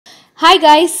Hi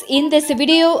guys, in this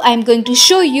video I am going to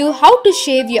show you how to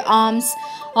shave your arms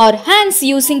or hands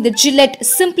using the Gillette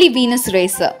Simply Venus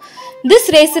Razor. This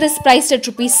razor is priced at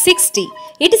Rs 60.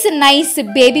 It is a nice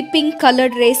baby pink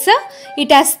colored razor.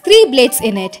 It has 3 blades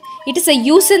in it. It is a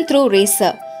use and throw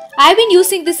razor. I have been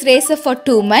using this razor for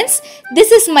 2 months.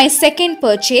 This is my second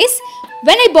purchase.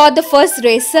 When I bought the first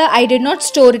razor, I did not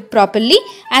store it properly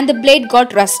and the blade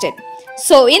got rusted.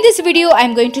 So in this video, I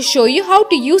am going to show you how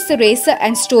to use the razor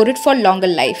and store it for longer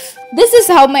life. This is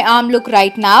how my arm look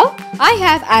right now. I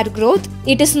have hair growth.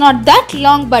 It is not that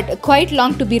long but quite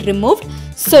long to be removed.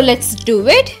 So let's do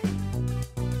it.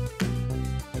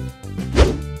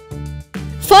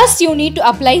 First you need to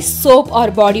apply soap or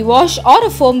body wash or a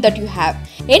foam that you have.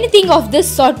 Anything of this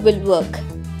sort will work.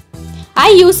 I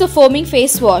use a foaming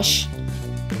face wash.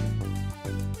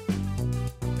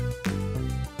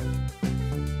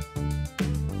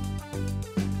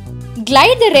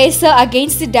 Glide the razor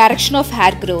against the direction of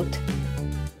hair growth.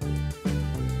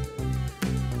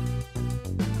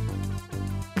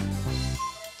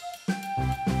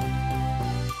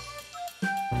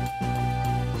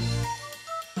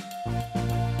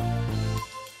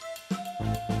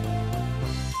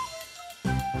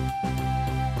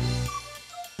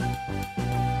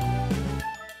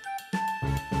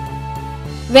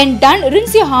 When done,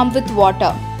 rinse your arm with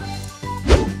water.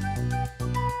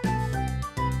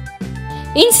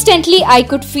 Instantly, I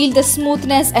could feel the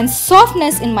smoothness and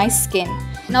softness in my skin.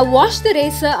 Now wash the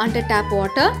razor under tap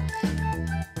water.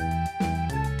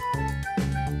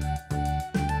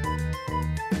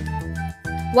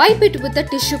 Wipe it with a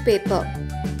tissue paper.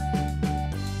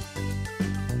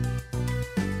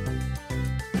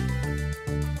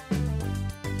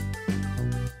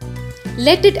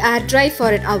 Let it air dry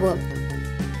for an hour.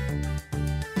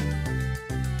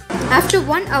 After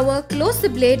 1 hour, close the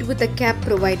blade with the cap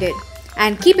provided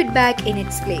and keep it back in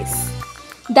its place.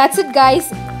 That's it guys.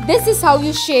 This is how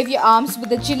you shave your arms with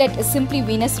the Gillette Simply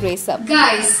Venus Razor.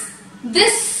 Guys,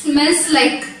 this smells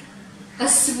like a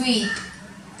sweet.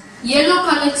 Yellow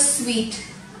colored sweet.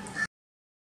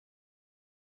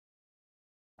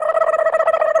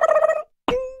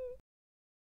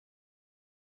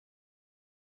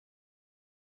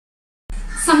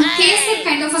 Some kesar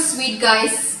kind of a sweet,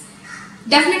 guys.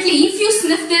 Definitely if you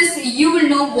sniff this, you will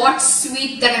know what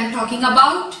sweet that I am talking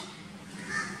about.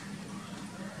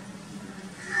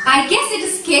 I guess it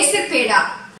is kesar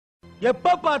peda.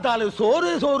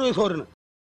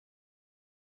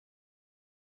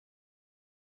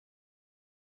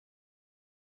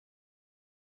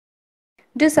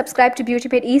 Do subscribe to Beauty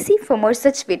Made Easy for more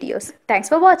such videos. Thanks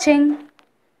for watching.